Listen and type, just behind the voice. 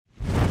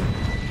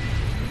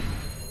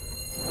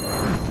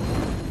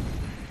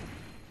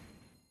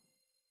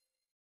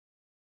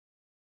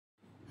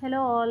Hello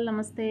all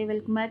నమస్తే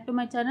welcome back to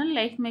my channel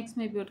life makes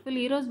me beautiful.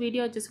 ఈరోజు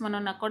video వచ్చేసి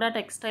మనం నకోడా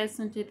టెక్స్టైల్స్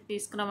నుంచి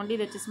తీసుకున్నామండి.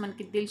 ఇది వచ్చేసి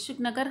మనకి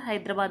దిల్సుఖ్ నగర్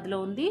హైదరాబాద్లో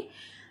ఉంది.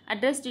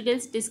 అడ్రస్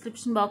డీటెయిల్స్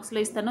డిస్క్రిప్షన్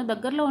బాక్స్లో ఇస్తాను.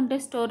 దగ్గరలో ఉంటే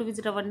స్టోర్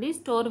విజిట్ అవ్వండి.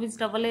 స్టోర్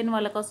విజిట్ అవ్వలేని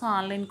వాళ్ళ కోసం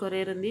ఆన్లైన్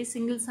కొరియర్ ఉంది.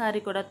 సింగిల్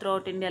సారీ కూడా త్రూ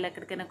అవుట్ ఇండియాలో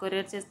ఎక్కడికైనా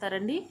కొరియర్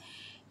చేస్తారండి.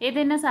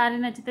 ఏదైనా సారీ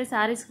నచ్చితే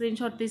సారీ స్క్రీన్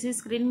షాట్ తీసి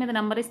స్క్రీన్ మీద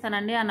నెంబర్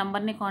ఇస్తానండి. ఆ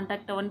నెంబర్ని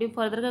కాంటాక్ట్ అవ్వండి.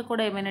 ఫర్దర్గా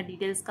కూడా ఏమైనా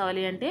డీటెయిల్స్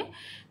కావాలి అంటే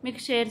మీకు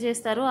షేర్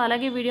చేస్తారు.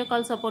 అలాగే వీడియో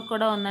కాల్ సపోర్ట్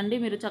కూడా ఉందండి.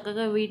 మీరు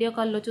చక్కగా వీడియో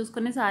కాల్లో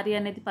చూసుకొని సారీ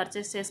అనేది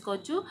పర్చేస్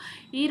చేసుకోవచ్చు.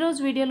 ఈరోజు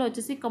వీడియోలో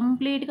వచ్చేసి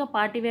కంప్లీట్గా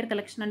పార్టీవేర్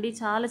కలెక్షన్ అండి.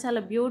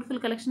 చాలా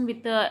beautiful collection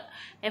with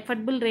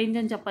affordable range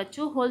అని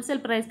చెప్పచ్చు.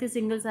 హోల్సేల్ ప్రైస్కి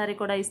సింగిల్ సారీ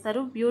కూడా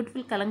ఇస్తారు.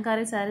 బ్యూటిఫుల్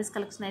కలంకారీ శారీస్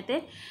కలెక్షన్ అయితే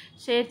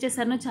షేర్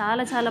చేశాను.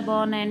 చాలా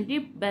బాగున్నాయండి.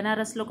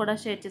 బెనారస్లో కూడా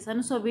షేర్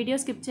చేశాను. సో వీడియో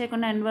స్కిప్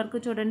చేయకుండా ఎండ్ వరకు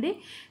చూడండి.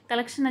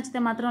 కలెక్షన్ నచ్చితే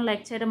మాత్రం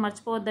లైక్ చేయడం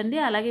మర్చిపోవద్దండి.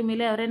 అలాగే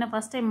మీలో ఎవరైనా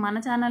ఫస్ట్ టైం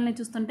మన ఛానల్ని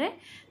చూస్తుంటే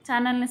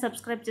ఛానల్ని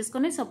సబ్స్క్రైబ్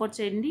చేసుకొని సపోర్ట్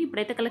చేయండి.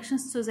 ఇప్పుడైతే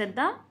కలెక్షన్స్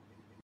చూసేద్దాం.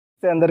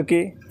 అందరికీ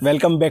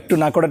welcome back to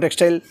Nakoda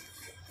textile.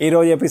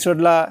 ఈరోజు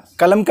ఎపిసోడ్లో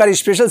కలంకారీ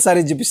స్పెషల్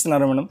సారీస్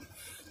చూపిస్తున్నారు మనం.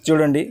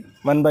 చూడండి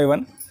 1 by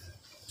 1.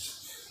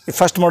 ఈ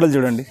ఫస్ట్ మోడల్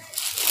చూడండి,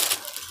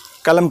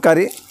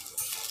 కలంకారీ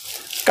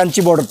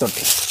కంచి బోర్డర్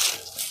తోటి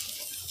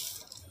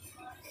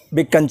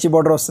బిగ్ కంచి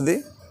బోర్డర్ వస్తుంది.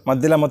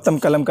 మధ్యలో మొత్తం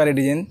కలంకారీ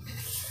డిజైన్,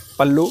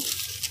 పళ్ళు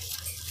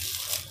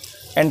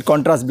అండ్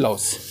కాంట్రాస్ట్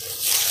బ్లౌజ్.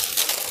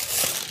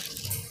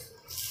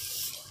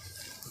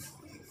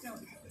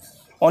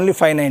 ఓన్లీ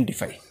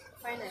 595.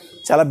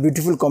 చాలా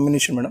బ్యూటిఫుల్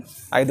కాంబినేషన్ మేడం.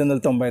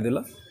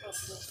 595లో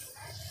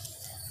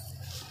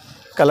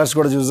కలర్స్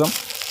కూడా చూద్దాం.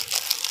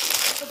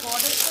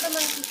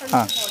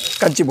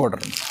 కంచి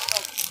బోర్డర్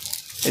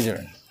ఇది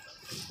చూడండి.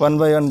 1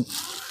 by 1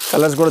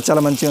 కలర్స్ కూడా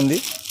చాలా మంచిగా ఉంది.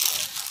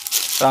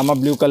 Rama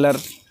blue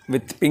colour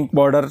with pink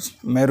border,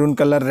 maroon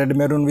colour, red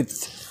maroon with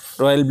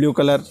royal blue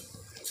colour,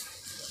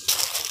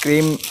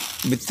 cream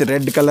with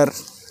red colour.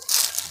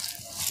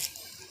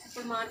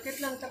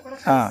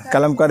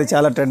 Kalamkari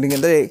చాలా ట్రెండింగ్.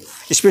 అంటే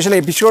స్పెషల్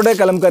ఎపిసోడే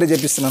కలంకారీ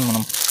చేపిస్తున్నాను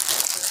మనం.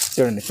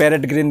 చూడండి,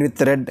 parrot green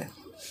with red.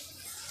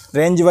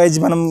 Range wise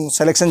మనం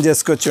సెలెక్షన్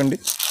చేసుకోవచ్చు అండి.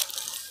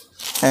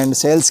 అండ్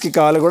సేల్స్కి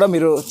కావాలి కూడా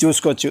మీరు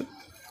చూసుకోవచ్చు.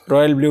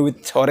 Royal blue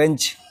with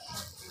orange.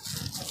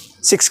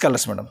 6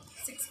 colours madam.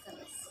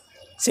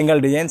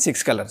 Single design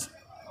 6 colours.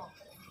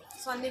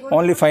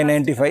 Only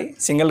 595.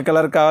 Single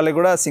colour కావాలి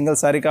కూడా, సింగిల్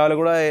సారీ కావాలి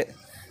కూడా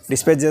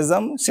డిస్పాచ్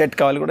చేద్దాం. సెట్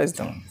కావాలి కూడా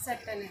ఇస్తాం.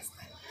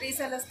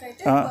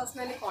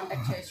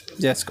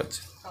 చేసుకోవచ్చు.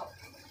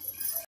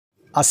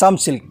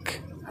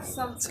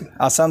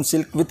 Assam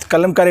silk with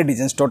Kalamkari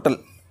designs total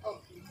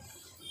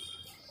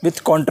with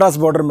contrast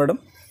border madam.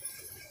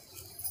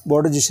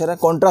 Border చూసారా,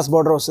 కాంట్రాస్ట్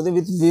బార్డర్ వస్తుంది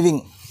విత్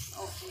వీవింగ్.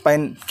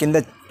 పైన కింద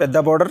పెద్ద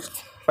బార్డర్,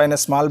 పైన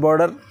స్మాల్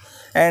బార్డర్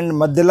అండ్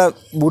మధ్యలో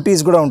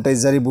బూటీస్ కూడా ఉంటాయి,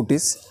 జరీ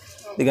బూటీస్.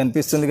 ఇది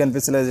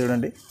కనిపిస్తలేదు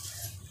చూడండి.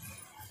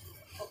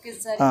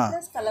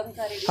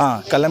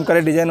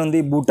 కలంకారీ డిజైన్ ఉంది,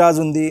 బూటాస్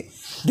ఉంది,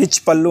 రిచ్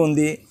పళ్ళు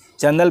ఉంది.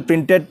 జనరల్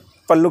ప్రింటెడ్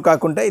పళ్ళు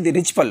కాకుండా ఇది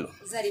రిచ్ పళ్ళు,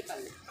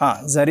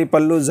 జరీ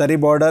పళ్ళు, zari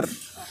border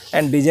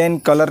and design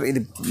colour.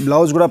 ఇది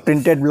బ్లౌజ్ కూడా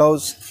ప్రింటెడ్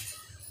బ్లౌజ్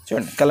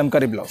చూడండి,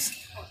 కలంకారీ బ్లౌజ్,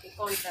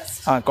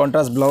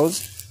 కాంట్రాస్ట్ బ్లౌజ్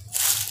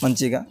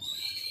మంచిగా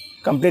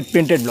complete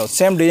printed blouse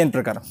same design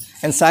ప్రకారం.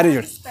 అండ్ సారీ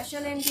చూడండి,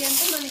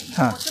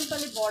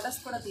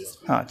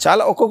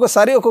 చాలా ఒక్కొక్క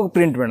సారీ ఒక్కొక్క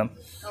print madam.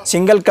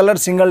 Single colour,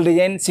 single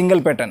design,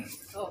 single pattern,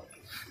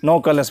 no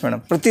colours madam.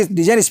 ప్రతి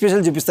డిజైన్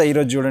స్పెషల్ చూపిస్తా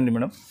ఈరోజు. చూడండి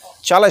మేడం,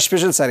 చాలా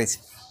స్పెషల్ సారీస్.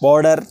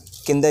 బార్డర్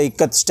కింద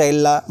ఇక్కత్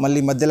స్టైల్లా,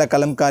 మళ్ళీ మధ్యలో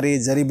కలంకారీ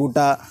జరీ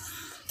బూటా,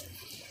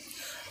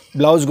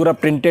 బ్లౌజ్ కూడా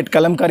ప్రింటెడ్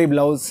కలంకారీ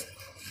బ్లౌజ్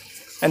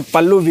అండ్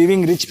పళ్ళు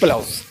వీవింగ్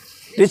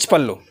రిచ్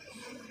పళ్ళు.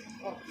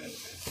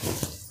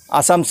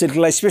 అస్సాం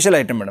సిల్క్లో స్పెషల్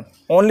ఐటమ్ మేడం.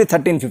 ఓన్లీ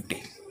 1350.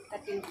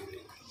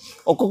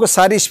 ఒక్కొక్క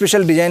సారీ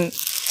స్పెషల్ డిజైన్.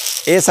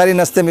 ఏ సారీ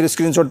నచ్చితే మీరు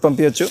స్క్రీన్ షాట్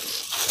పంపించవచ్చు.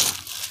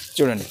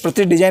 చూడండి,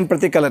 ప్రతి డిజైన్,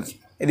 ప్రతి కలర్.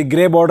 ఇది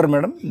గ్రే బార్డర్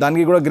మేడం,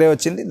 దానికి కూడా గ్రే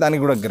వచ్చింది,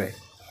 దానికి కూడా గ్రే.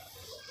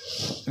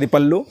 ఇది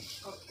పళ్ళు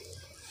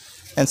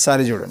అండ్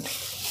సారీ చూడండి,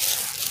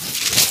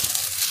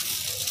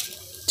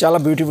 చాలా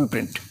బ్యూటిఫుల్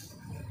ప్రింట్.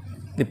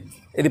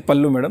 ఇది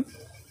పళ్ళు మేడం,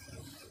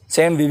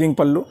 సేమ్ వీవింగ్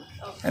పళ్ళు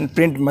అండ్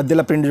ప్రింట్,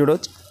 మధ్యలో ప్రింట్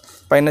చూడవచ్చు.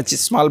 పైన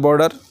స్మాల్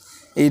బార్డర్.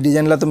 ఈ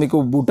డిజైన్లతో మీకు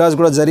బూటాస్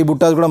కూడా, జరీ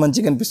బూటాస్ కూడా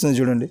మంచిగా కనిపిస్తుంది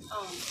చూడండి.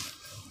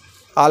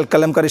 ఆల్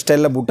కలంకారీ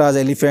స్టైల్లో బూటాస్,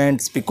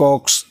 ఎలిఫెంట్స్,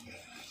 పికాక్స్,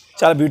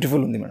 చాలా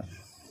బ్యూటిఫుల్ ఉంది మేడం.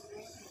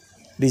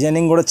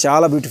 డిజైనింగ్ కూడా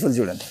చాలా బ్యూటిఫుల్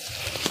చూడండి.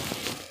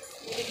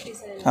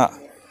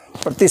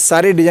 ప్రతి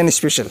సారీ డిజైన్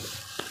స్పెషల్.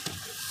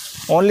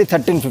 ఓన్లీ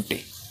 1350.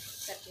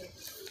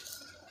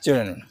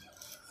 చూడండి మేడం,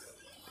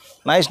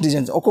 నైస్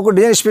డిజైన్స్. ఒక్కొక్క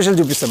డిజైన్ స్పెషల్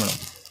చూపిస్తాం మేడం.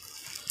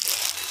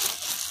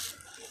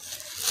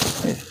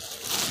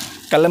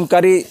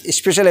 కలంకారీ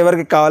స్పెషల్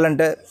ఎవరికి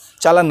కావాలంటే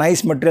చాలా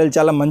నైస్ మెటీరియల్,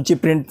 చాలా మంచి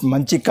ప్రింట్,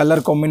 మంచి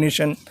కలర్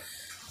కాంబినేషన్.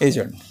 ఇది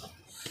చూడండి,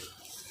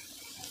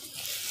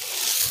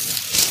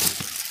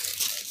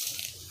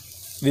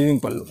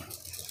 వీవింగ్ పళ్ళు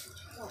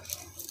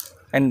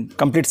అండ్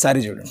కంప్లీట్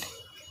సారీ చూడండి.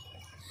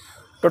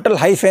 Total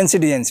high fancy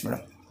designs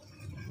madam.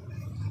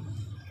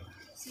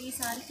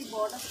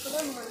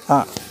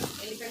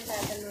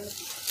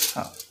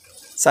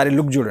 Sorry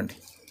look చూడండి,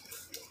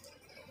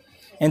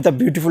 ఎంత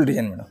బ్యూటిఫుల్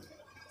డిజైన్ మేడం.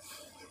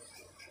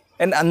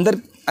 అండ్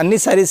అన్ని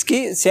సారీస్కి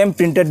same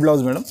printed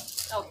blouse madam,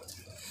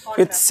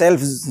 with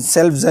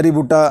self zari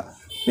buta.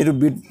 మీరు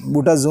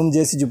బుటా జూమ్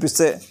చేసి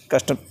చూపిస్తే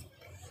కష్టం,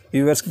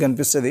 వ్యూవర్స్కి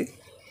కనిపిస్తుంది.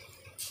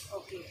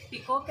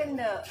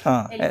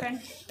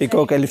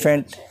 పికాక్,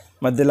 ఎలిఫెంట్,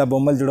 మధ్యలో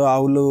బొమ్మలు చూడు,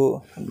 ఆవులు,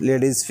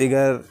 లేడీస్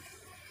ఫిగర్,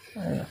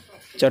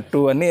 చెట్టు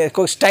అన్నీ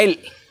ఎక్కువ స్టైల్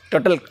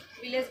టోటల్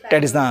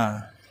టైటిస్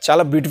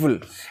చాలా బ్యూటిఫుల్.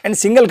 అండ్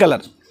సింగిల్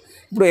కలర్,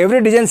 ఇప్పుడు every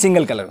design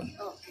single colour,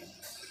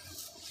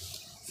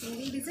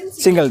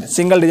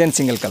 single design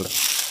single colour.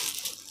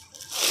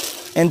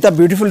 ఎంత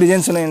బ్యూటిఫుల్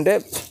డిజైన్స్ ఉన్నాయంటే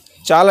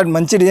చాలా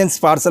మంచి డిజైన్స్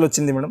పార్సల్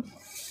వచ్చింది madam.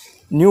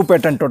 New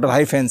pattern total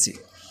high fancy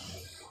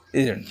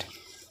ఇదండి.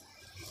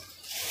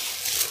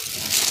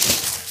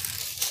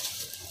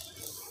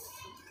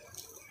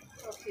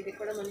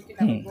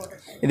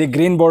 ఇది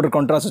గ్రీన్ బార్డర్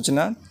కాంట్రాస్ట్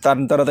వచ్చిన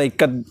దాని తర్వాత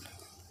ikat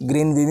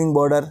green weaving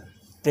border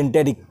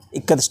printed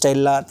ikat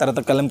స్టైల్లా, తర్వాత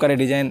కలంకారీ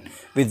డిజైన్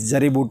విత్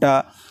జరీ బూటా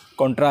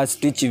కాంట్రాస్ట్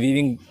స్టిచ్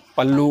వీవింగ్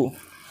పళ్ళు.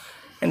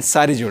 అండ్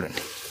సారీ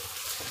చూడండి,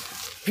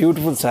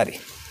 బ్యూటిఫుల్ సారీ.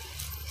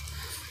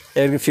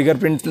 ఎవరికి ఫిగర్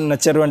ప్రింట్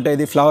నచ్చారు అంటే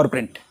ఇది flower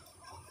print,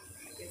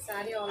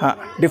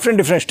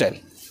 different style.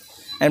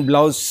 And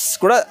blouse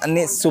కూడా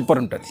అన్నీ సూపర్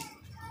ఉంటుంది.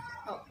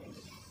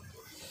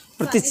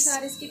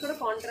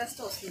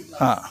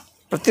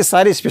 ప్రతి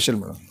సారీ స్పెషల్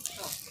మేడం.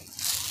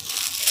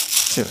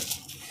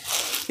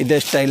 ఇదే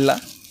స్టైల్లా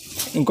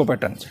ఇంకో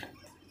ప్యాటర్న్ చూడండి.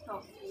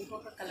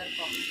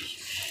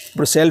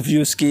 ఇప్పుడు సెల్ఫ్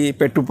యూస్కి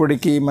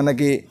పెట్టుబడికి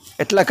మనకి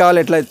ఎట్లా కావాలి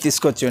ఎట్లా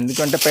తీసుకోవచ్చు,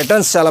 ఎందుకంటే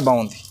ప్యాటర్న్స్ చాలా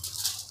బాగుంది.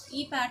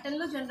 ఈ ప్యాటర్న్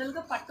లో జనరల్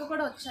గా పట్టు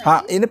కూడా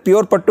వచ్చాయి. ఇది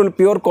ప్యూర్ పట్టు,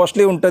 ప్యూర్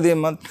కాస్ట్లీ ఉంటుంది.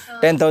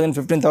 10,000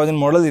 15,000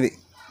 మోడల్ ఇది.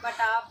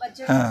 బట్ ఆ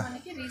బడ్జెట్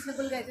మనకి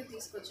రీజనబుల్ గా అయితే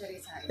తీసుకొచ్చారు ఈ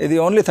సారీ. ఇది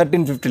only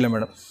 1350లో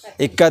madam.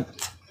 Ikat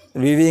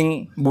weaving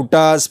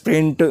buttas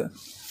print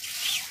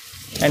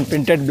and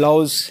printed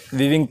blouse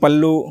weaving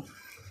పళ్ళు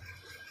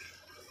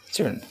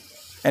చూడండి.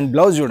 అండ్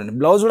బ్లౌజ్ చూడండి,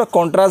 బ్లౌజ్ కూడా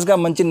కాంట్రాస్ట్గా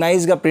మంచి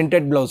నైస్గా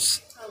ప్రింటెడ్ బ్లౌజ్,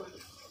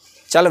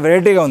 చాలా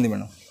వెరైటీగా ఉంది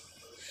మేడం.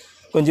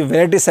 కొంచెం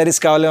వెరైటీ సారీస్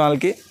కావాలి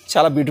వాళ్ళకి,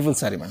 చాలా beautiful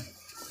sorry madam.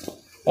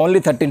 Only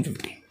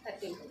 1350.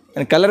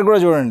 And colour కూడా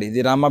చూడండి, ఇది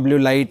రామా బ్లూ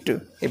లైట్.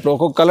 ఇప్పుడు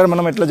ఒక్కొక్క కలర్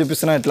మనం ఎట్లా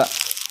చూపిస్తున్నాం ఎట్లా.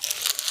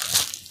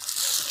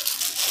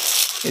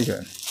 ఇది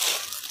చూడండి,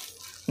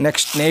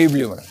 నెక్స్ట్ నేవీ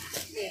బ్లూ మేడం,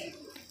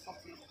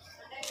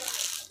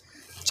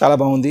 చాలా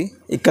బాగుంది.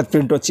 ఇక్కత్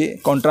ప్రింట్ వచ్చి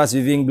కాంట్రాస్ట్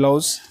వివింగ్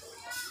బ్లౌజ్,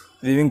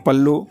 వివింగ్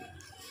పళ్ళు,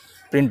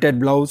 ప్రింటెడ్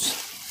బ్లౌజ్.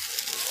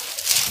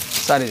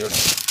 సారీ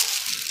చూడండి,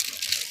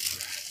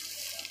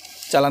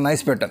 చాలా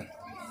నైస్ ప్యాటర్న్.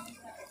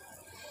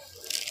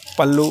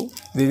 పళ్ళు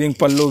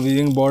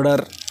వివింగ్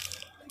బార్డర్,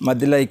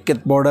 మధ్యలో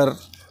ఇక్కత్ బార్డర్,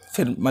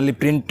 మళ్ళీ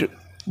ప్రింట్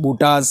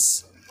బూటాస్,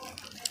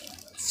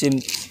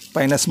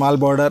 పైన స్మాల్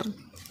బార్డర్.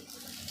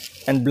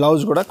 అండ్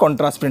బ్లౌజ్ కూడా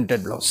కాంట్రాస్ట్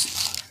ప్రింటెడ్ బ్లౌజ్.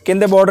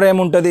 కింద బార్డర్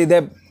ఏముంటుంది, ఇదే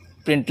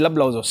ప్రింట్లో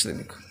బ్లౌజ్ వస్తుంది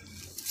మీకు.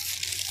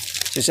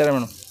 చూసారా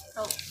మేడం,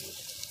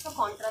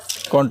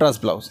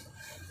 కాంట్రాస్ట్ బ్లౌజ్.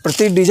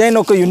 ప్రతి డిజైన్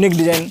ఒక యూనిక్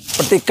డిజైన్,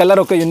 ప్రతి కలర్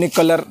ఒక యూనిక్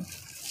కలర్.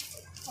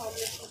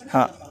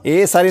 ఏ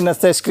సారీ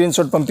నచ్చితే స్క్రీన్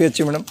షాట్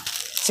పంపించచ్చు మేడం.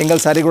 సింగిల్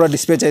సారీ కూడా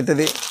డిస్పాచ్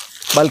అవుతుంది.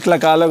 బల్క్లో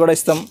కాలో కూడా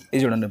ఇస్తాం.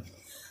 ఇది చూడండి,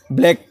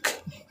 black,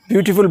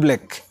 beautiful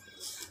black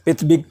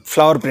with big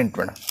flower print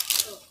madam.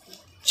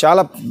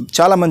 చాలా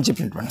చాలా మంచి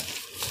ప్రింట్ మేడం.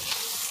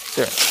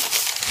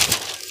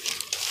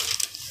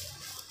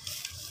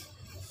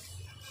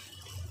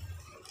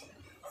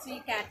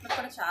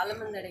 చాలా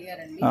మంది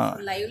అడిగారండి,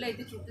 లైవ్ లో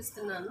అయితే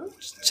చూపిస్తున్నాను.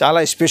 చాలా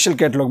special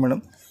catalogue madam,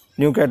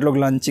 new catalogue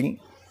launching.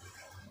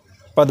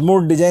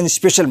 13 design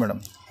special madam.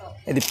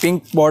 ఇది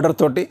పింక్ బార్డర్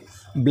తోటి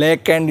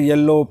black and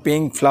yellow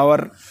pink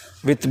flower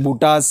with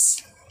buttas,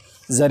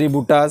 zari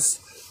buttas.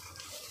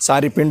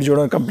 Sorry print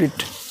చూడండి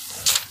కంప్లీట్,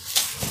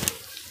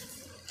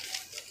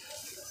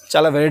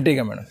 చాలా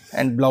వెరైటీగా madam.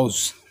 And blouse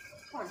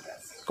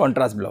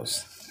contrast blouse,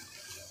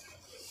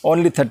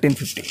 only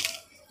 1350.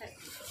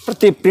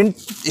 ప్రతి ప్రింట్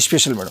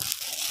స్పెషల్ మేడం.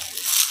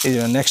 ఇది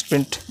next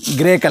print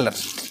grey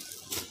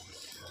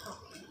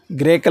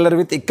colour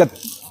with ikat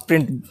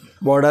print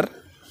border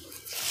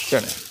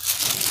చూడండి.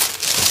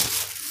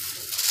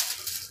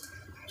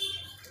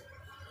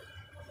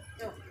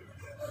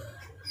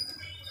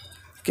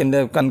 కింద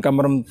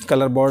కనకాంబరం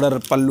కలర్ బార్డర్,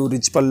 పళ్ళు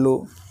రిచ్ పళ్ళు,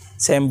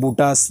 సేమ్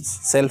బూటాస్,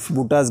 సెల్ఫ్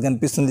బూటాస్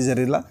కనిపిస్తుంది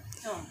జరీలా.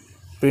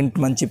 ప్రింట్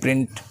మంచి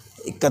print,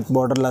 ikat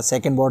బార్డర్లా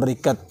second border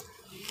ikat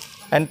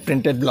and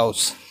printed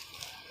blouse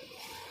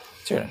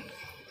చూడండి.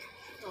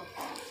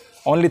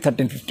 ఓన్లీ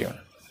 1350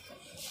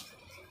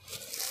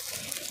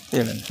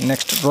 చూడండి.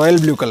 Next royal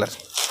blue colour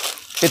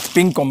with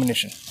pink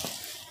combination.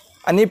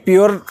 అన్నీ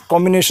pure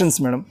combinations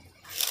madam.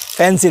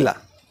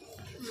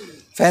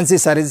 Fancy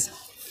saris,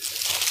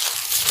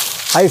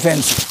 high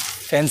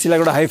ఫ్యాన్సీలో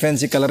కూడా high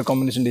fancy colour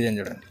combination design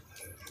చూడండి.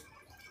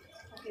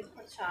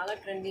 చాలా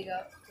ట్రెండీగా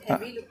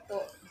హెవీ లుక్ తో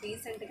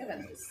డీసెంట్ గా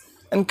కనిపిస్తుంది.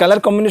 అండ్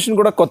కలర్ కాంబినేషన్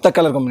కూడా కొత్త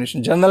కలర్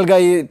కాంబినేషన్. జనరల్గా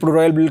ఇప్పుడు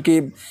రాయల్ బ్లూకి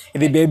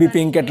ఇది బేబీ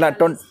పింక్ ఎట్లా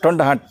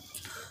టొంట్ హార్ట్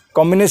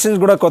కాంబినేషన్స్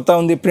కూడా కొత్త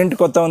ఉంది, ప్రింట్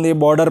కొత్త ఉంది,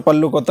 బార్డర్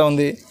పళ్ళు కొత్త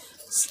ఉంది,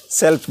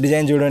 సెల్ఫ్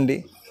డిజైన్ చూడండి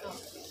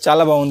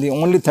చాలా బాగుంది.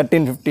 ఓన్లీ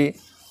 1350.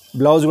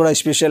 బ్లౌజ్ కూడా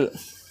స్పెషల్,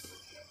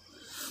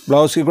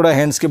 బ్లౌజ్కి కూడా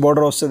హ్యాండ్స్కి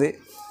బార్డర్ వస్తుంది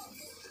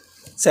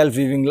self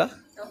వీవింగ్లా.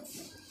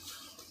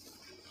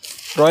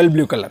 Royal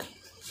blue colour.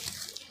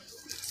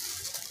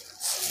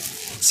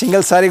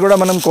 Single sorry కూడా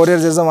మనం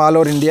కొరియర్ చేస్తాం ఆల్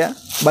ఓవర్ ఇండియా.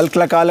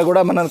 బల్క్ల కావాలి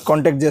కూడా మనం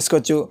కాంటాక్ట్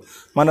చేసుకోవచ్చు.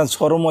 మన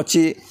షోరూమ్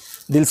వచ్చి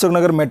దిల్సుఖ్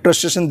నగర్ మెట్రో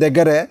స్టేషన్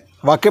దగ్గరే,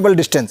 walkable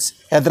distance,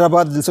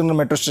 Hyderabad Dilsukh Nagar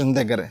metro station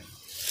దగ్గరే.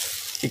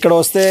 ఇక్కడ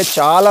వస్తే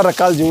చాలా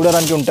రకాలు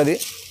చూడడానికి ఉంటుంది.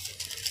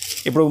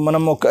 ఇప్పుడు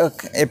మనం ఒక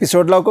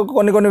ఎపిసోడ్లో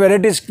కొన్ని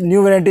వెరైటీస్,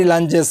 న్యూ వెరైటీ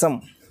లాంచ్ చేస్తాం.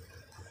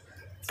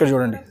 ఇక్కడ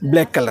చూడండి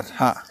black colour,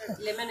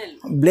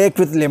 black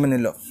with lemon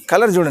yellow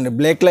colour చూడండి.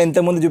 బ్లాక్లో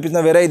ఇంతకుముందు చూపించిన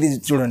వేరే, ఇది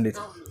చూడండి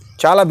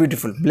చాలా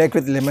beautiful. Black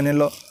with lemon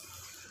yellow,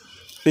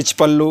 rich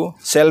పళ్ళు,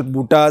 self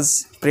buttas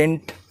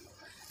print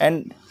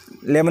and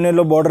lemon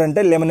yellow border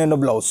అంటే లెమన్ ఎల్లో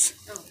బ్లౌజ్,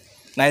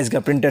 నైస్గా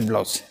ప్రింటెడ్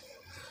బ్లౌజ్.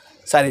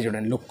 సారీ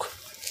చూడండి లుక్,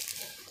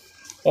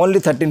 ఓన్లీ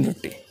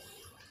 1350.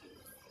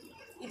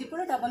 ఇది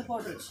కూడా డబల్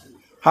బార్డర్ వచ్చింది.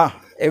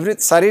 ఎవ్రీ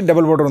సారీ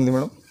డబుల్ బార్డర్ ఉంది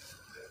మేడం.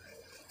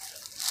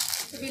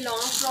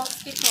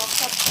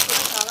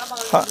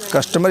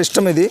 కస్టమర్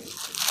ఇష్టం, ఇది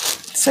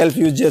సెల్ఫ్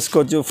యూజ్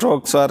చేసుకోవచ్చు.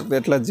 ఫ్రాక్స్ ఆర్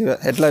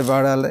ఎట్లా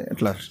వాడాలి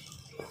ఎట్లా.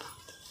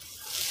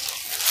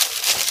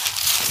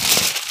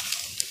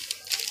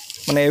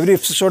 మన ఎవ్రీ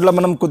ఎపిసోడ్లో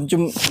మనం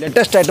కొంచెం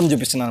లేటెస్ట్ ఐటమ్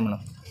చూపిస్తున్నాను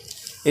మేడం.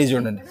 ఇది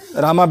చూడండి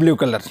Rama blue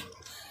colour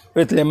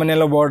with lemon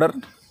yellow border,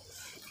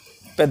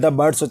 పెద్ద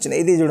బర్డ్స్ వచ్చినాయి.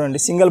 ఇది చూడండి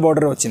సింగిల్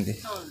బార్డర్ వచ్చింది,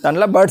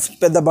 దాంట్లో బర్డ్స్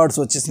పెద్ద బర్డ్స్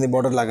వచ్చేసింది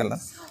బార్డర్ లాగా.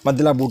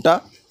 మధ్యలో బూటా,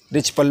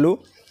 రిచ్ పళ్ళు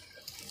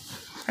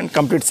అండ్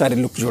కంప్లీట్ సారీ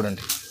లుక్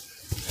చూడండి.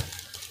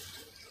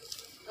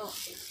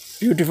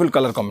 Beautiful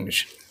colour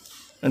combination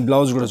and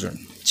blouse కూడా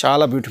చూడండి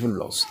చాలా బ్యూటిఫుల్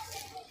బ్లౌజ్.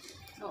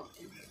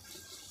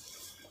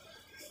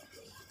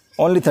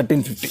 ఓన్లీ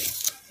 1350.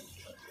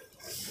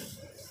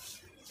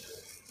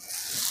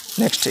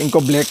 నెక్స్ట్ ఇంకో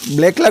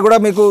బ్లాక్లో కూడా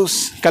మీకు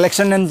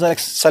collection and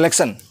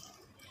selection.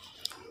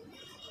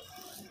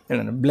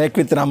 Black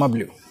with Rama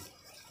blue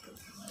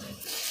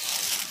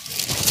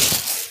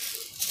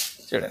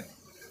చూడండి,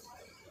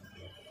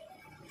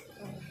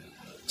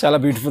 చాలా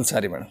beautiful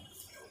sorry madam.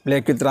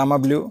 Black with Rama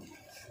blue,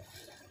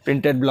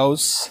 printed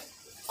blouse,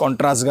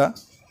 కాంట్రాస్ట్గా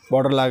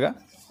బార్డర్ లాగా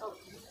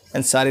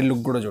అండ్ సారీ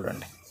లుక్ కూడా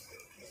చూడండి.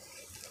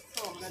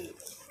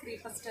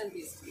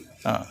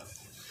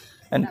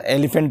 అండ్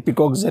ఎలిఫెంట్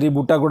పికాక్ జరీ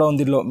బూటా కూడా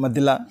ఉంది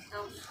మధ్యలో.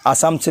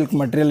 అస్సాం సిల్క్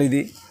మటీరియల్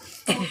ఇది,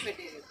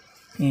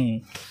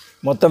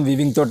 మొత్తం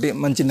వీవింగ్ తోటి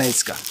మంచి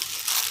నైస్గా.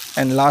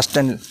 అండ్ లాస్ట్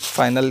అండ్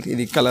ఫైనల్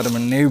ఇది colour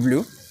madam navy blue.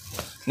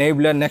 Navy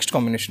blue next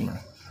combination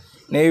madam,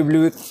 navy blue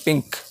with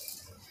pink.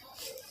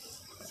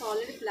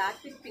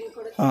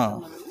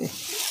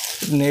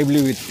 Navy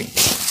blue with pink.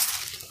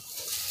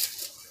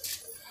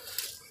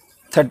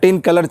 13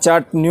 colour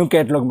chart, new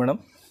catalogue madam.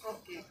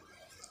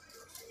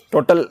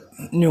 Total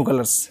new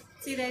colours.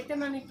 ఇదైతే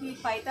మనకి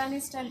Paithani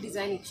style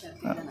design ఇచ్చారు.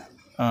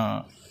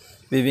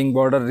 Weaving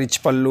border, rich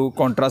పళ్ళు,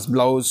 contrast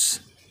blouse,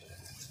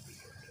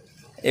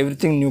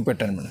 everything new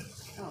పెట్టండి madam.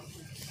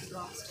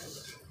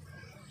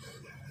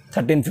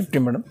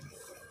 1350 madam.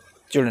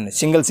 చూడండి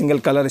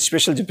single colour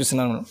special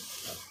చూపిస్తున్నాను madam.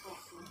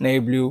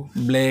 Navy blue,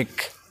 black,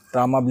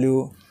 Rama blue,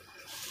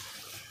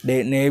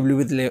 navy blue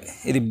with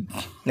ఇది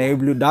navy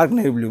blue, dark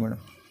navy blue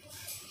madam,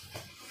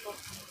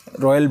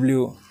 royal blue,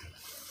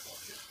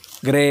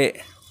 grey,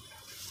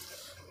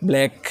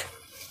 black,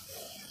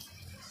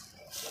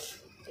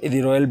 ఇది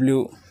royal blue,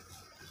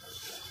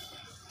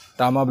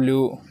 Rama blue,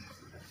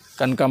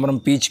 కనకాంబరం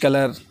peach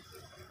colour.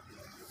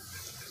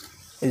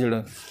 ఇది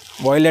చూడండి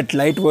violet,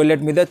 light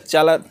violet మీద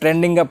చాలా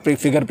ట్రెండింగ్గా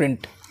figure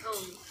print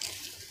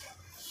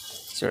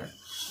చూడండి.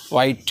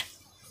 White,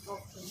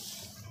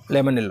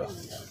 lemon yellow,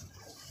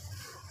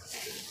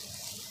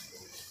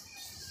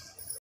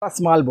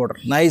 small border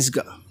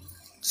నైస్గా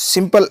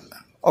simple,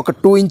 ఒక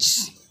 2 inch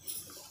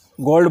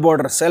gold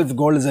border, self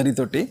gold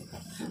జరీతోటి,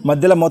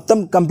 మధ్యలో మొత్తం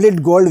complete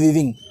gold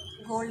weaving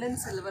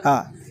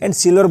and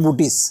silver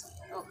booties,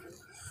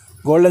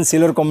 gold and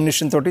silver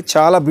combination తోటి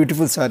చాలా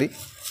బ్యూటిఫుల్ సారీ.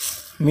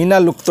 మీనా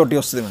లుక్ తోటి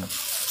వస్తుంది మేడం.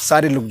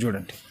 సారీ లుక్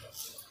చూడండి.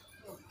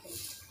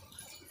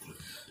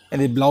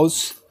 ఇది blouse,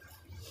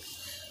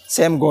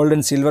 same gold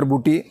and silver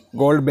booty,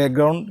 gold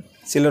background,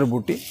 silver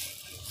booty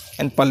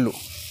and పళ్ళు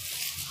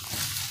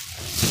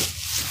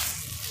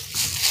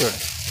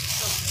చూడండి.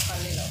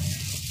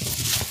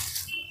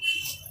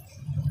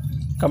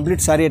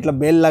 కంప్లీట్ సారీ ఇట్లా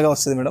బేల్ లాగా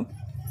వస్తుంది మేడం.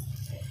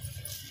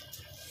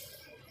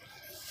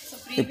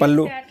 ఈ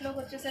పళ్ళు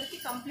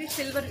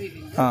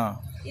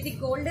ఇది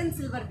గోల్డ్ అండ్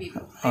సిల్వర్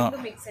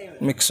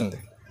మిక్స్ ఉంది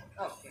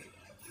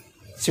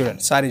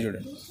చూడండి. సారీ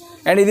చూడండి.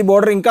 అండ్ ఇది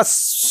బార్డర్ ఇంకా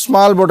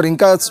స్మాల్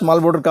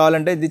బార్డర్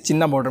కావాలంటే ఇది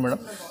చిన్న border madam.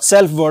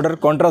 Self border,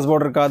 contrast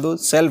border కాదు,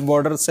 self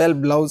border,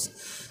 self blouse,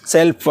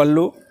 self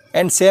పళ్ళు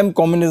and same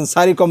combination,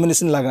 sorry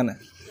combination లాగానే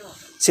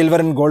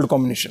సిల్వర్ అండ్ గోల్డ్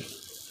కాంబినేషన్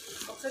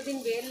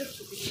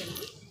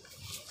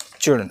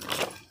చూడండి.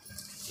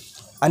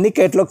 అన్ని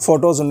కేటలాగ్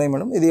ఫొటోస్ ఉన్నాయి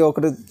మేడం. ఇది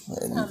ఒకటి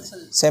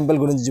శాంపుల్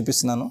గురించి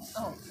చూపిస్తున్నాను.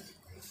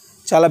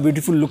 చాలా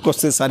బ్యూటిఫుల్ లుక్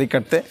వస్తుంది సారీ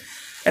కడితే.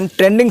 అండ్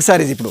ట్రెండింగ్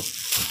సారీస్ ఇప్పుడు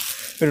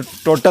మీరు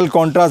టోటల్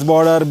కాంట్రాస్ట్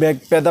బార్డర్,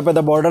 పెద్ద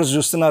బార్డర్స్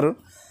చూస్తున్నారు.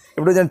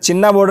 ఇప్పుడు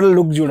చిన్న బార్డర్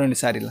లుక్ చూడండి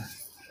సారీలో,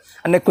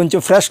 అంటే కొంచెం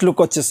ఫ్రెష్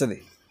లుక్ వచ్చేస్తుంది.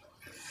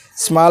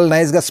 స్మాల్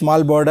నైస్గా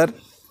small border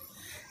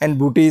and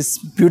booties,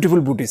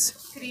 beautiful booties,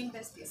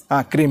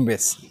 cream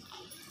base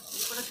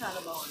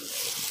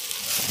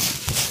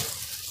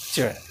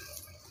చూడండి,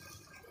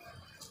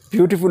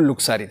 బ్యూటిఫుల్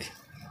లుక్ సారీ ఇది.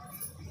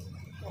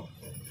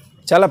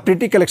 చాలా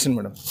ప్రిటీ కలెక్షన్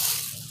మేడం.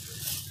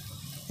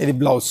 ఇది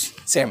బ్లౌజ్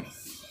సేమ్,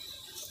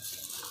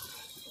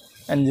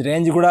 అండ్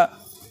రేంజ్ కూడా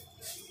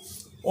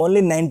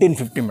ఓన్లీ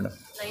 1950 మేడం.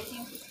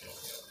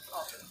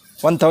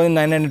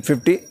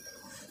 1950.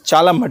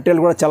 చాలా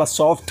మటీరియల్ కూడా చాలా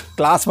soft,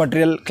 class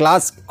material,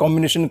 class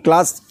combination,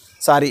 class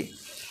sorry,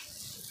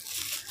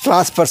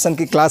 class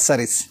పర్సన్కి class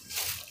saris,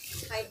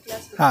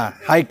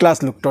 high class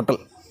look total.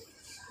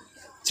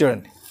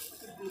 చూడండి,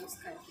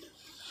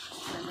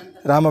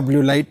 రామ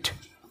బ్లూ లైట్,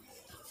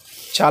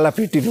 చాలా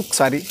ప్రిటీ లుక్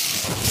సారీ.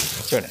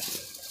 చూడండి,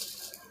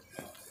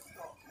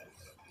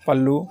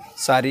 పళ్ళు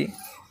sorry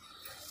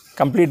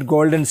complete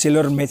gold and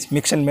silver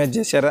mix and match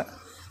చేశారా.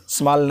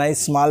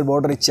 స్మాల్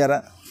బార్డర్ ఇచ్చారా.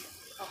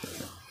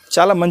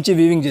 చాలా మంచి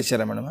వీవింగ్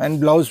చేశారా మేడం. అండ్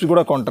బ్లౌజ్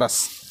కూడా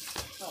contrast.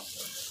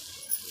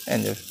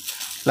 And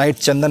light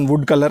Chandan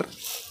would colour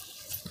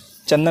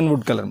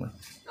madam.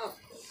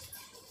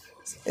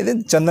 ఇది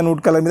చందన్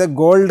వుడ్ కలర్ మీద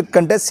గోల్డ్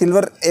కంటే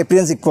సిల్వర్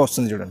ఎపిరియన్స్ ఎక్కువ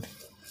వస్తుంది. చూడండి,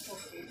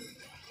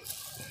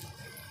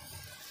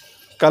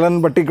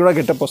 కలర్ని బట్టి కూడా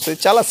గెటప్ వస్తుంది.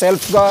 చాలా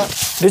సెల్ఫ్గా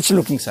రిచ్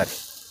లుకింగ్ సారీ.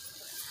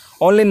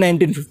 ఓన్లీ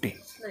 1950.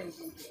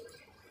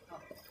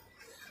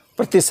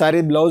 ప్రతి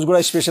సారీ బ్లౌజ్ కూడా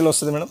స్పెషల్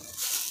వస్తుంది madam.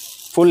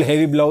 Full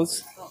heavy blouse,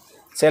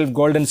 self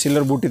gold and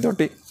silver బూటీ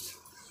తోటి.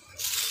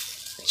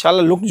 చాలా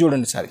లుక్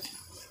చూడండి సారీ.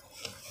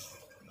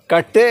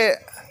 కట్టే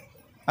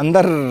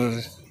అందరు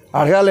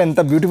అడగాలి, ఎంత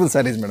బ్యూటిఫుల్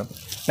సారీస్ మేడం.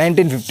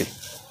 1950.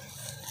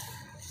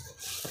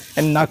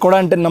 అండ్ నాకు కూడా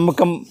అంటే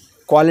నమ్మకం,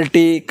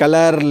 క్వాలిటీ,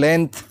 కలర్,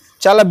 లెంత్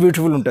చాలా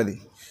బ్యూటిఫుల్ ఉంటుంది.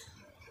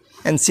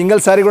 అండ్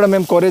సింగిల్ సారీ కూడా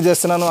మేము కొరియర్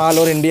చేస్తున్నాను ఆల్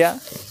ఓవర్ ఇండియా.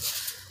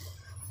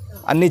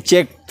 అన్ని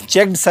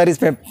చెక్డ్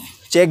సారీస్ మేము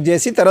చెక్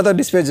చేసి తర్వాత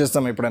డిస్ప్లే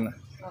చేస్తాం ఎప్పుడైనా.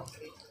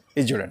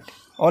 ఇది చూడండి,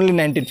 only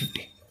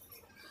 1950.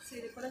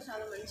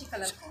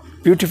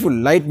 Beautiful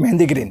light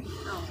mehndi green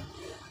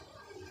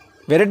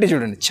variety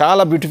చూడండి,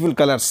 చాలా బ్యూటిఫుల్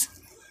కలర్స్,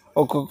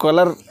 ఒక్కొక్క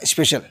కలర్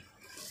స్పెషల్.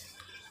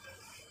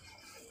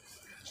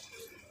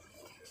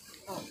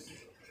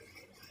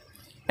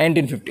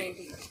 $1950.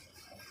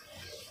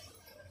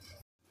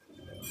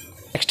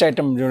 నెక్స్ట్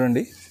ఐటమ్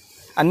చూడండి,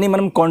 అన్నీ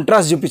మనం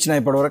కాంట్రాస్ట్ చూపించిన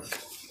ఇప్పటివరకు.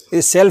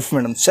 ఇది self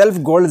madam, self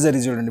gold zari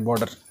చూడండి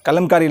బార్డర్,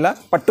 కలంకారీలా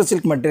పట్టు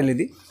సిల్క్ మెటీరియల్.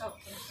 ఇది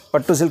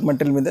పట్టు సిల్క్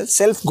మెటీరియల్ మీద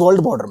సెల్ఫ్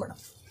గోల్డ్ బార్డర్ మేడం.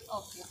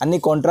 అన్ని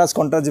కాంట్రాస్ట్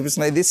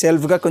చూపిస్తున్నాయి. ఇది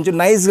సెల్ఫ్గా కొంచెం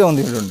నైస్గా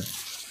ఉంది చూడండి.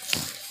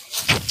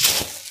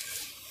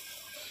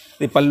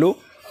 ఇది పళ్ళు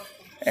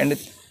అండ్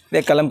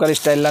ఇదే కలంకారీ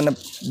స్టైల్లో అన్న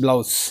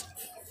బ్లౌజ్,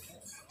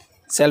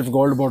 సెల్ఫ్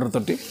గోల్డ్ బార్డర్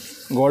తోటి.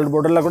 గోల్డ్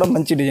బార్డర్లో కూడా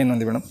మంచి డిజైన్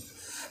ఉంది మేడం.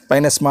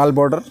 పైన స్మాల్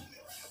బార్డర్,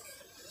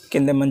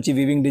 కింద మంచి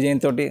వీవింగ్ డిజైన్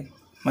తోటి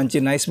మంచి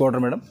nice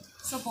border madam.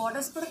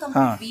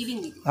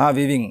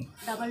 Weaving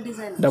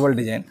double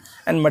design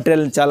and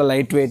material చాలా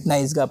లైట్ వెయిట్,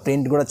 నైస్గా.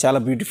 ప్రింట్ కూడా చాలా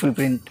బ్యూటిఫుల్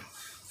ప్రింట్.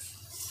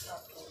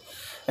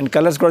 అండ్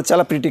కలర్స్ కూడా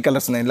చాలా ప్రిటీ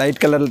కలర్స్ ఉన్నాయి. లైట్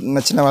కలర్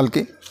నచ్చిన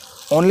వాళ్ళకి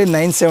ఓన్లీ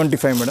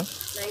 975 మేడం.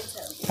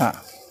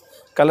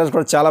 కలర్స్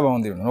కూడా చాలా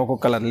బాగుంది మేడం.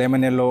 ఒక్కొక్క colour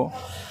lemon yellow,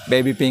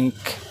 baby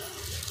pink,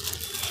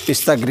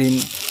 పిస్తా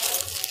గ్రీన్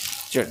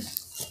చూడండి,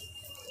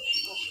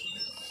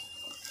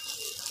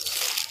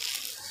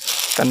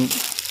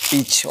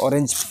 peach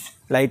orange,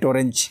 light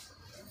orange,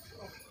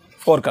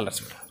 4 colours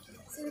madam.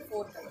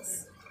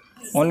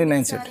 Only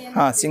 9 set.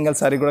 Single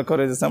sorry కూడా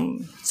కవర్ చేస్తాం,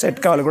 సెట్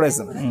కావాలి కూడా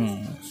ఇస్తాం.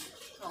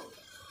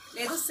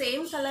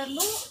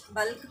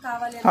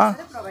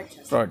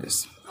 ప్రొవైడ్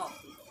చేస్తాం.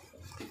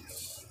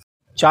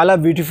 చాలా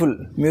బ్యూటిఫుల్.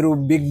 మీరు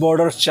బిగ్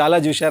బార్డర్స్ చాలా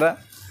చూసారా,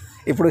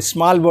 ఇప్పుడు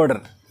స్మాల్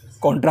బార్డర్,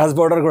 కాంట్రాస్ట్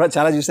బార్డర్ కూడా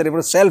చాలా చూసారు.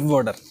 ఇప్పుడు సెల్ఫ్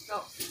బార్డర్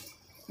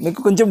మీకు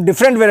కొంచెం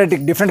different variety,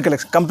 different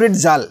collection. Complete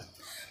జాల్,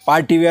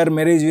 party wear,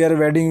 marriage wear,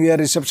 wedding wear,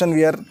 reception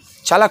wear,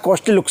 చాలా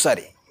costly look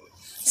sorry.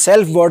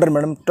 Self border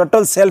madam,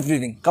 total self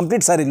weaving,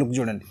 complete sorry look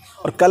చూడండి.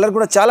 और కలర్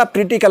కూడా చాలా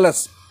pretty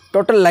colours,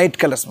 total light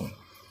colours madam.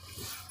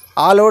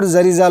 All over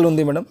zari జాల్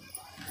ఉంది madam.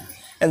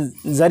 And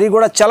zari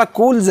కూడా చాలా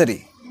cool zari.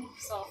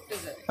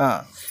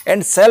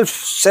 And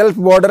self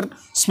border,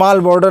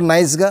 small border,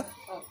 నైస్గా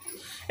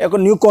ఒక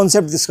న్యూ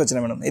కాన్సెప్ట్ తీసుకొచ్చిన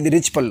మేడం. ఇది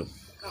రిచ్ పళ్ళు,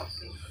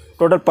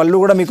 టోటల్ పళ్ళు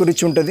కూడా మీకు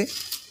రిచ్ ఉంటుంది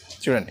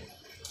చూడండి.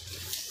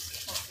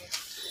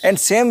 అండ్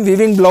సేమ్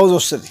వీవింగ్ బ్లౌజ్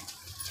వస్తుంది.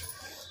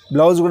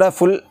 బ్లౌజ్ కూడా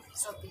full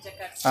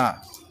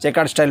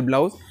చెకార్డ్ style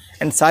blouse.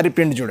 And sorry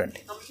print చూడండి,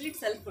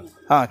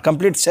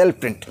 కంప్లీట్ సెల్ఫ్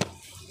ప్రింట్,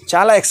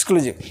 చాలా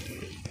ఎక్స్క్లూజివ్,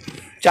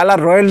 చాలా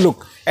రాయల్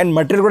లుక్. అండ్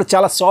మటీరియల్ కూడా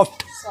చాలా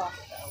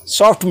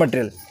soft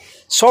material,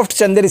 soft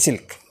Chanderi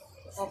silk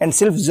and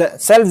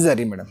self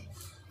zari madam.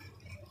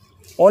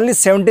 Only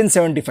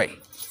 1775.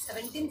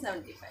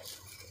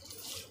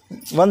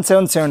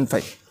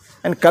 1775.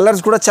 And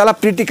colours కూడా చాలా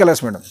pretty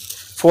colours madam.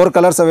 4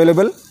 colours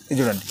available. ఇది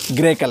చూడండి,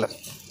 గ్రే కలర్.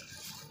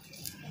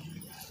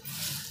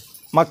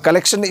 మా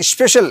collection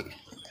special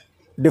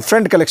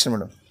different collection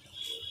madam.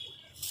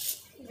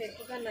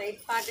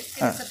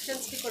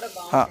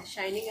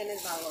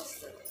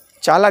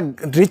 చాలా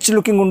రిచ్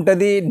లుకింగ్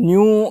ఉంటుంది.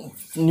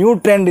 న్యూ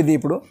ట్రెండ్ ఇది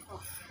ఇప్పుడు.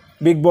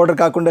 బిగ్ బార్డర్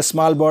కాకుండా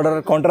స్మాల్ బార్డర్,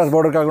 కాంట్రాస్ట్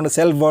బార్డర్ కాకుండా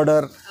self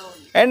border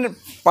and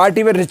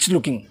party wear rich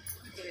looking,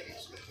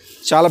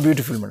 చాలా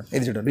బ్యూటిఫుల్ మేడం.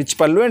 ఇది చూడండి, రిచ్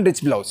పళ్ళు అండ్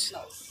రిచ్ బ్లౌజ్,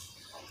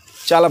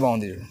 చాలా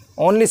బాగుంది చూడండి.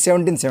 ఓన్లీ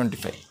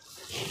 1775.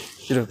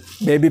 చూడు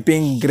బేబీ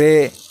పింక్ గ్రే,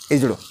 ఇది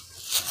చూడు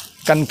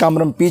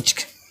కనకాంబరం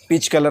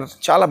పీచ్ కలర్,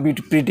 చాలా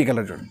ప్రీటీ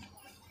కలర్ చూడండి.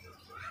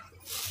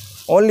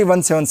 ఓన్లీ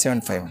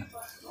 1775.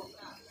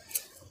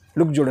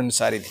 లుక్ చూడండి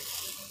సారీది.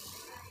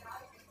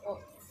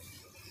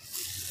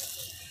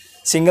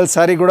 సింగిల్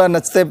సారీ కూడా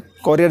నచ్చితే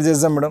కొరియర్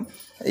చేద్దాం మేడం.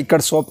 ఇక్కడ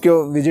షాప్కి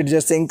విజిట్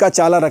చేస్తే ఇంకా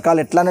చాలా రకాలు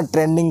ఎట్లానే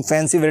ట్రెండింగ్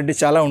ఫ్యాన్సీ వెరైటీ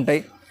చాలా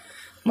ఉంటాయి.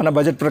 మన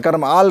బడ్జెట్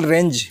ప్రకారం ఆల్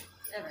రేంజ్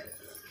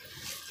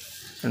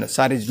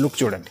సారీ లుక్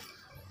చూడండి.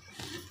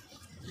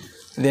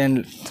 ఇదేం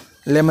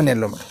లెమన్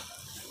ఎల్లో మేడం,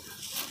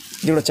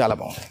 ఇది కూడా చాలా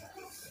బాగుంది.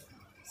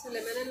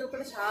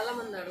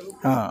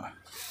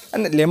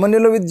 And lemon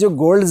yellow with Jo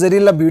gold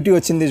జరీలా beauty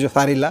వచ్చింది జో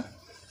సారీలా.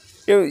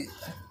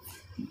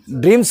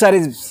 డ్రీమ్ సారీ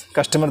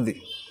కస్టమర్ది,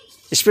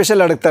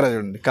 స్పెషల్ అడుగుతారా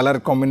చూడండి. కలర్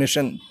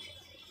కాంబినేషన్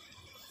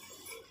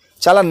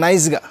చాలా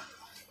నైస్గా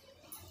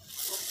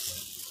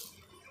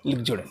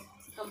లుక్ చూడండి.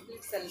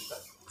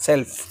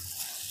 Self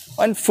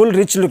and full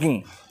rich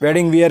looking.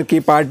 Wedding వేర్కి,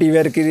 పార్టీ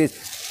వేర్కి,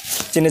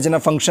 చిన్న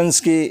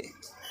ఫంక్షన్స్కి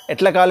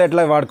ఎట్లా కావాలి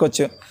ఎట్లా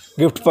వాడుకోవచ్చు.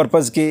 గిఫ్ట్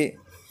పర్పస్కి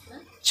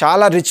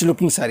చాలా rich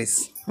looking saris.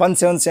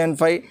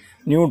 1775.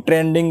 New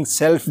trending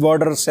self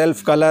border,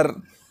 self colour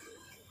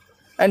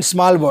and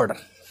small border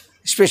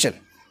special.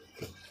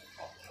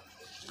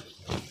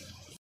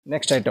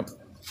 Next item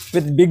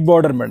with big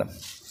border madam.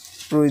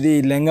 ఇప్పుడు ఇది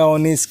లెంగా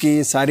ఓనీస్కి,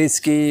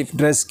 సారీస్కి,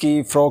 డ్రెస్కి,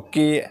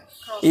 ఫ్రాక్కి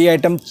ఈ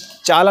ఐటమ్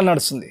చాలా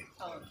నడుస్తుంది.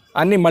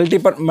 అన్నీ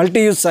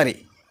multi use sorry.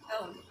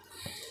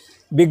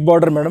 Big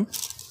border madam,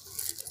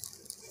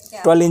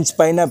 12 inch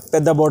పైన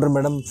పెద్ద బార్డర్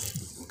మేడం.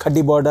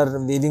 కడ్డీ బార్డర్,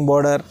 వీవింగ్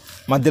బార్డర్,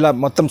 మధ్యలో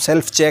మొత్తం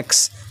సెల్ఫ్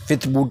చెక్స్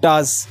విత్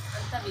బూటాస్,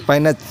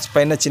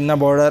 పైన చిన్న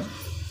బార్డర్,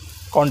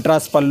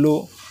 కాంట్రాస్ట్ పళ్ళు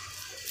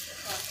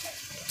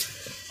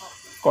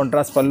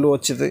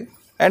వచ్చింది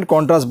అండ్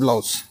కాంట్రాస్ట్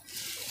బ్లౌజ్.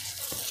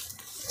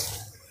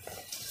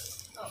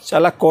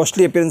 చాలా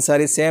costly appearance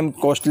sorry. Same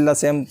కాస్ట్లీలా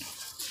same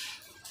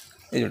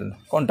ఇది చూడండి.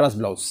 Contrast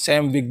blouse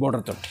same big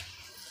border తోటి.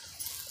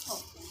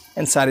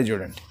 అండ్ సారీ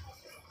చూడండి,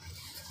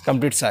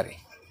 complete sorry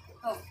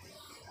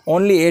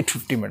only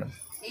 850 madam.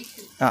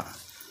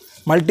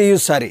 Multi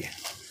use sorry.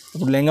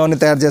 ఇప్పుడు లెంగాని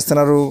తయారు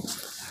చేస్తున్నారు,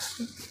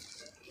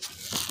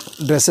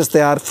 డ్రెస్సెస్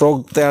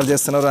ఫ్రాక్ తయారు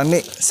చేస్తున్నారు, అన్ని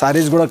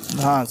సారీస్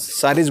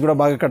కూడా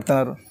బాగా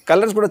కడుతున్నారు.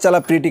 కలర్స్ కూడా చాలా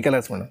ప్రీటీ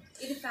కలర్స్ మేడం.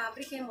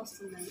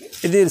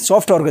 ఇది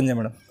సాఫ్ట్ ఆర్గంజా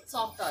మేడం,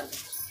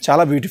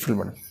 చాలా బ్యూటిఫుల్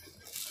మేడం.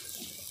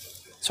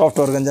 సాఫ్ట్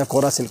ఆర్గంజా,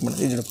 కోరా సిల్క్ మేడం.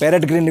 ఇది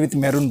parrot green with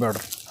maroon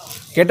border.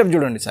 Getup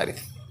చూడండి సారీ,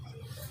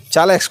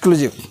 చాలా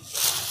exclusive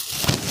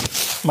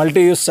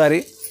multi use sorry.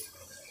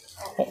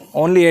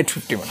 Only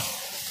 850 madam.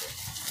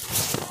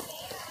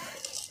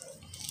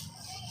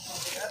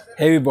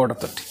 Heavy border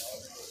తోటి,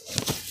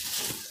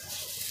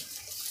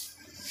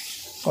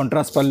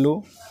 కాంట్రాస్ట్ పళ్ళు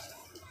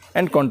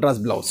and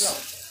contrast blouse.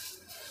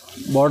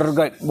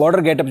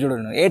 Border getup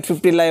చూడండి.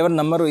 850 ఎవరి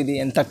number. ఇది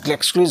ఎంత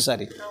exclusive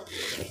sorry.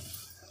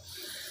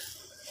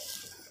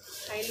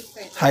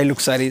 High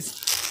look saris.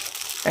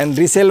 And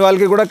resale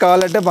వాళ్ళకి కూడా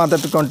కావాలంటే మాతో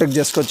కాంటాక్ట్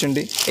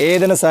చేసుకోవచ్చండి.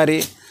 ఏదైనా సారీ,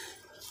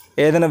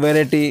 ఏదైనా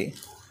వెరైటీ,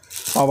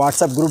 మా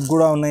వాట్సాప్ గ్రూప్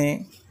కూడా ఉన్నాయి.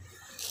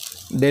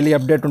 డైలీ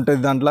అప్డేట్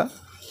ఉంటుంది, దాంట్లో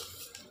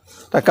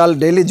రకాలు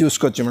డైలీ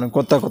చూసుకోవచ్చు మేడం.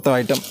 కొత్త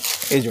ఐటమ్.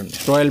 ఏ చూడండి,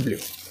 royal blue,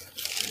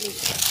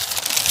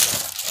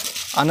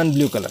 Anand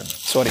blue colour,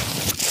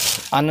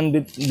 Anand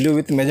blue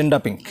with magenta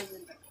pink.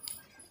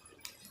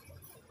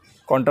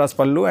 Contrast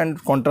పళ్ళు and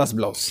contrast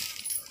blouse.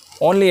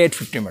 Only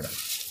 850 madam.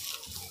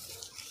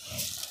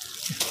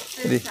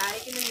 ఇది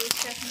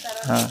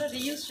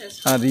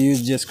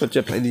రీయూజ్ చేసుకోవచ్చు.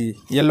 అట్లా ఇది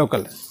yellow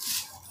colour,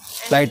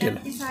 light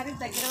yellow.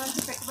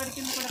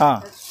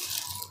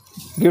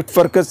 Gift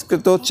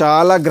పర్పస్తో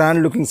చాలా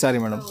గ్రాండ్ లుకింగ్ సారీ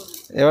మేడం.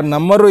 ఎవరు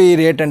నమ్మరు ఈ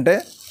రేట్ అంటే.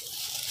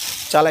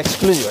 చాలా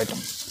exclusive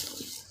item.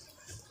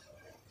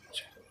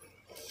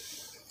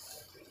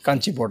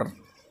 Kanchi border,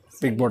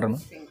 big border.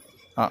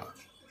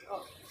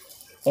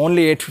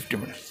 Only 850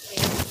 madam.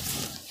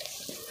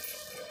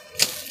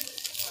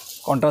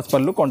 Contrast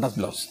పళ్ళు, contrast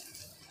blouse.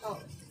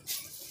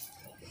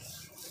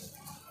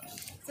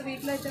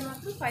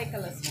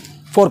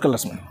 Four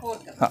colours madam.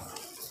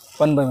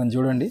 1 by 1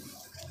 చూడండి.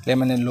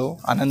 Lemon yellow,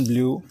 Anand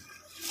blue,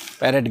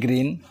 parrot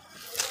green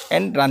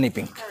and Rani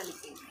pink.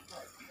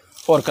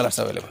 4 colours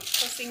available.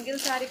 Single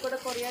sorry కూడా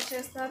courier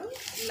చేస్తారు.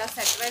 ఇలా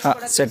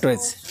సెట్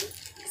వైజ్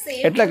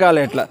ఎట్లా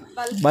కావాలి, ఎట్లా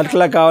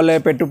బల్క్లా కావాలి,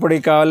 పెట్టుబడి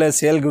కావాలి,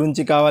 సేల్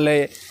గురించి కావాలి,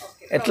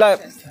 ఎట్లా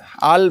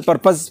ఆల్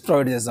పర్పస్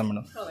ప్రొవైడ్ చేస్తాం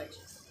madam.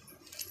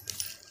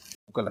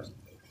 Colour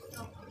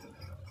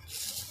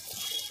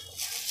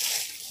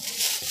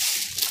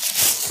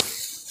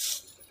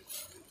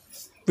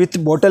with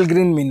bottle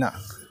green Meena.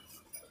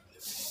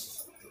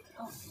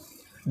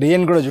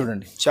 Design కూడా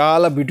చూడండి,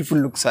 చాలా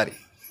బ్యూటిఫుల్ లుక్ సారీ.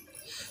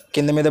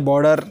 కింద మీద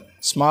బార్డర్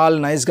స్మాల్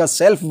నైస్గా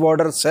self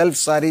border, self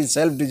sorry,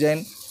 self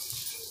design.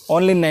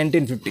 Only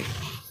 1950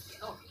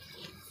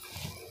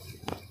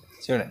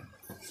 చూడండి.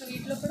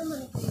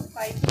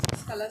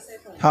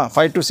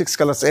 5 to 6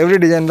 కలర్స్. ఎవ్రీ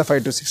డిజైన్లో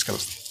 5 to 6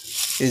 కలర్స్.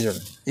 ఇది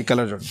చూడండి, ఈ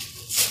కలర్ చూడండి,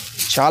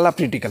 చాలా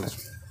ప్రీటీ కలర్.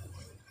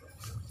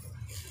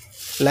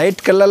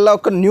 లైట్ కలర్లో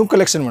ఒక న్యూ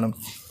కలెక్షన్ మేడం,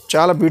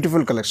 చాలా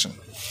బ్యూటిఫుల్ కలెక్షన్.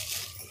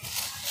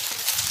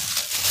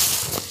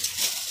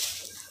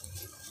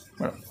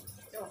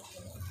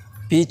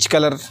 పీచ్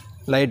కలర్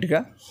లైట్గా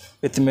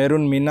విత్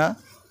మెరూన్ మీనా,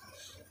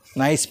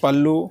 నైస్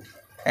పళ్ళు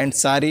అండ్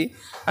సారీ.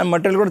 అండ్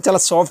మటీరియల్ కూడా చాలా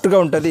సాఫ్ట్గా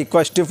ఉంటుంది,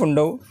 ఎక్కువ స్టిఫ్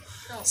ఉండవు,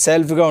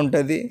 సెల్ఫ్గా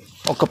ఉంటుంది,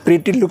 ఒక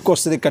ప్రీటీ లుక్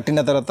వస్తుంది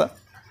కట్టిన తర్వాత.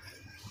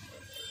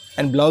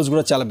 అండ్ బ్లౌజ్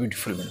కూడా చాలా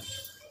బ్యూటిఫుల్ మేడం.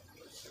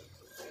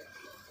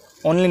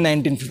 ఓన్లీ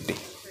 1950.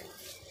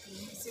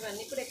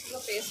 ఇవన్నీ కూడా ఎక్కువ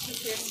pastel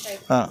shade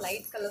type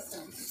light colours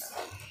అనుకుంటా.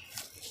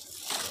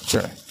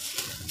 చూడండి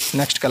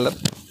నెక్స్ట్ కలర్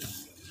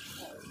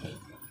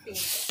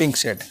పింక్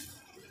షేడ్.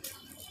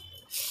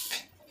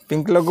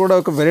 పింక్లో కూడా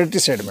ఒక variety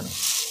shade madam.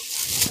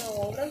 So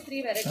overall 3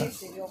 varieties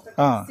ఇవి. ఒకటి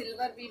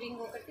సిల్వర్ వీవింగ్,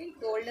 ఒకటి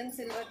గోల్డెన్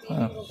సిల్వర్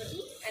వీవింగ్, ఒకటి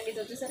అండ్ ఇది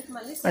వచ్చేసరికి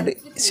మళ్ళీ అంటే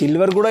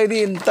సిల్వర్ కూడా ఇది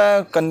ఇంత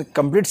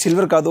కంప్లీట్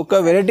సిల్వర్ కాదు, ఒక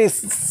వెరైటీ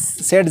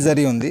షేడ్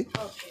జరీ ఉంది.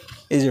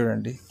 ఇది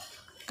చూడండి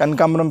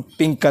కనకాంబరం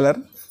pink colour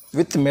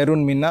with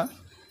maroon Meena,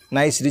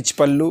 nice rich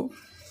పళ్ళు.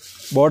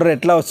 బార్డర్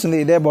ఎట్లా వస్తుంది,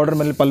 ఇదే బార్డర్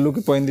మళ్ళీ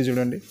పళ్ళుకి పోయింది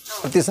చూడండి,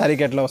 ప్రతి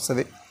సారీకి ఎట్లా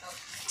వస్తుంది.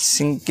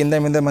 కింద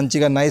మీద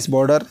మంచిగా nice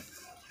border,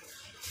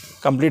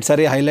 complete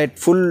sorry highlight,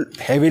 full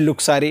heavy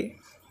look sorry,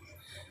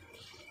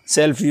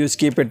 self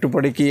యూస్కి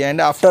పెట్టుబడికి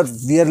అండ్ ఆఫ్టర్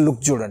వియర్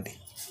లుక్ చూడండి.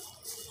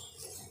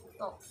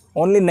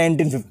 ఓన్లీ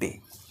 1950.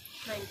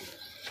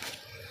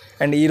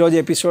 అండ్ ఈరోజు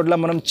ఎపిసోడ్లో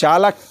మనం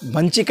చాలా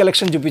మంచి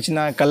కలెక్షన్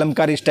చూపించిన,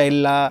 కలంకారీ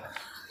స్టైల్లా,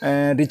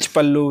 రిచ్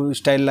పళ్ళు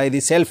స్టైల్లా, ఇది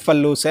సెల్ఫ్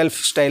పళ్ళు, self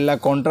స్టైల్లా,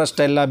 contrast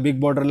స్టైల్లా, big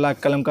బార్డర్లా,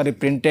 Kalamkari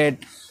printed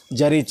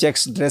zari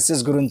checks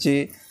dresses గురించి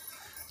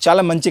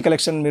చాలా మంచి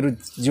కలెక్షన్. మీరు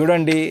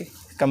చూడండి,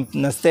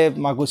 నచ్చితే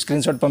మాకు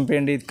స్క్రీన్ షాట్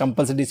పంపించండి,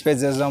 కంపల్సరీ డిస్పాచ్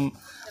చేద్దాం.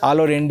 All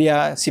over India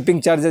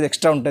shipping charges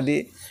extra ఉంటుంది.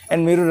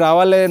 అండ్ మీరు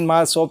రావాలి మా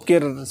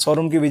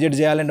షోరూమ్కి విజిట్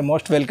చేయాలంటే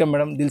most welcome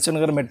madam. Dilsukh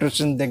Nagar metro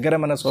station దగ్గర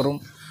మన showroom,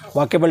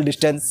 walkable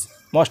distance,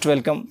 most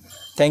welcome.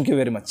 Thank you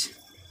very much.